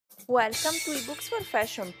Welcome to eBooks for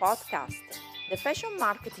Fashion podcast, the fashion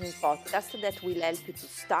marketing podcast that will help you to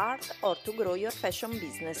start or to grow your fashion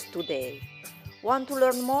business today. Want to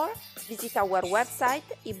learn more? Visit our website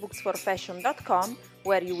ebooksforfashion.com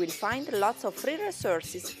where you will find lots of free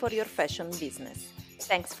resources for your fashion business.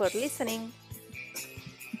 Thanks for listening.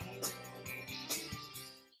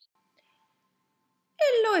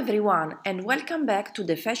 Hello everyone and welcome back to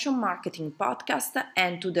the Fashion Marketing Podcast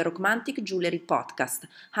and to the Romantic Jewelry Podcast.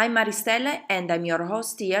 I'm Maristella and I'm your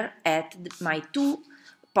host here at my two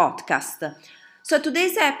podcasts. So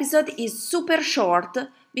today's episode is super short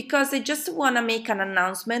because I just want to make an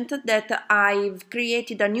announcement that I've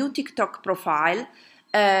created a new TikTok profile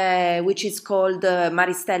which is called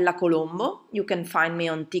Maristella Colombo. You can find me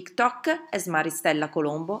on TikTok as Maristella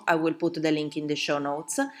Colombo. I will put the link in the show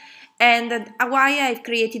notes. And why I've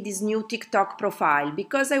created this new TikTok profile?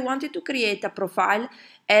 Because I wanted to create a profile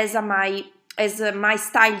as my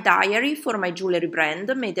style diary for my jewelry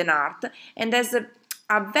brand, Made in Art, and as a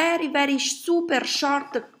very super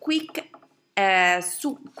short, quick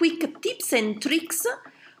tips and tricks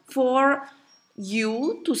for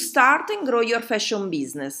you to start and grow your fashion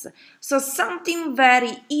business. So something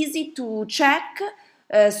very easy to check,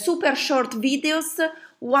 super short videos,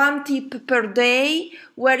 one tip per day,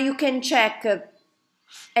 where you can check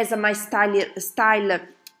as my style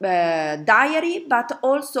diary, but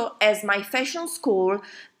also as my fashion school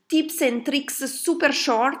tips and tricks, super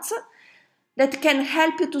shorts that can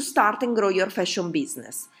help you to start and grow your fashion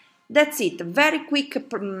business. That's it. Very quick,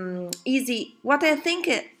 easy. What I think,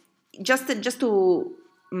 just to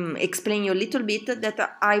explain you a little bit,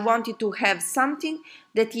 that I wanted to have something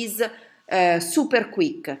that is super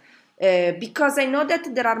quick. Because I know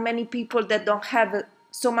that there are many people that don't have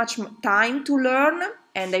so much time to learn,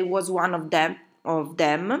 and I was one of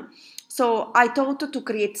them. So I thought to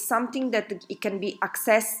create something that it can be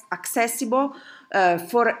accessible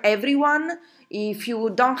for everyone. If you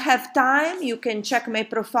don't have time, you can check my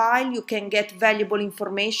profile, you can get valuable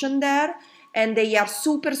information there, and they are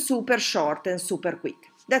super short and super quick.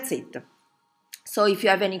 That's it. So if you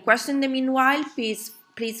have any question in the meanwhile, please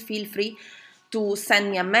feel free to send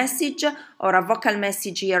me a message or a vocal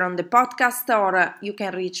message here on the podcast, or you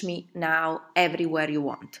can reach me now everywhere you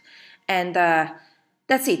want. And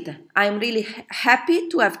that's it. I'm really happy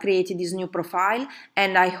to have created this new profile,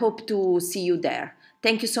 and I hope to see you there.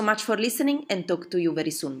 Thank you so much for listening, and talk to you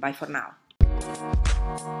very soon. Bye for now.